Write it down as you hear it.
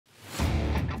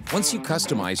Once you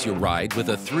customize your ride with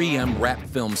a 3M Wrap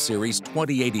Film Series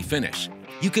 2080 finish,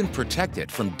 you can protect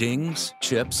it from dings,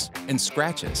 chips, and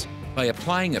scratches by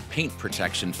applying a paint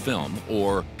protection film,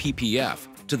 or PPF,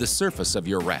 to the surface of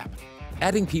your wrap.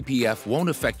 Adding PPF won't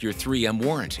affect your 3M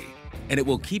warranty, and it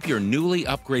will keep your newly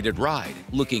upgraded ride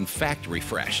looking factory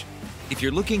fresh. If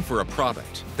you're looking for a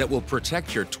product that will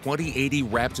protect your 2080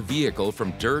 wrapped vehicle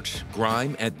from dirt,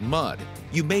 grime, and mud,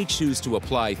 you may choose to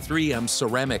apply 3M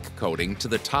ceramic coating to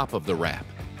the top of the wrap.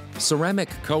 Ceramic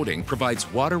coating provides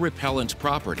water-repellent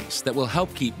properties that will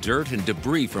help keep dirt and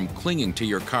debris from clinging to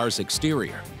your car's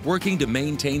exterior, working to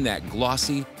maintain that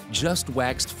glossy, just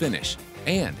waxed finish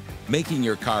and making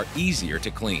your car easier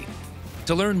to clean.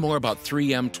 To learn more about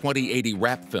 3M 2080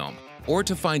 Wrap Film or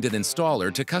to find an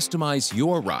installer to customize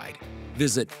your ride,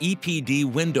 visit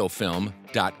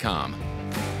epdwindowfilm.com.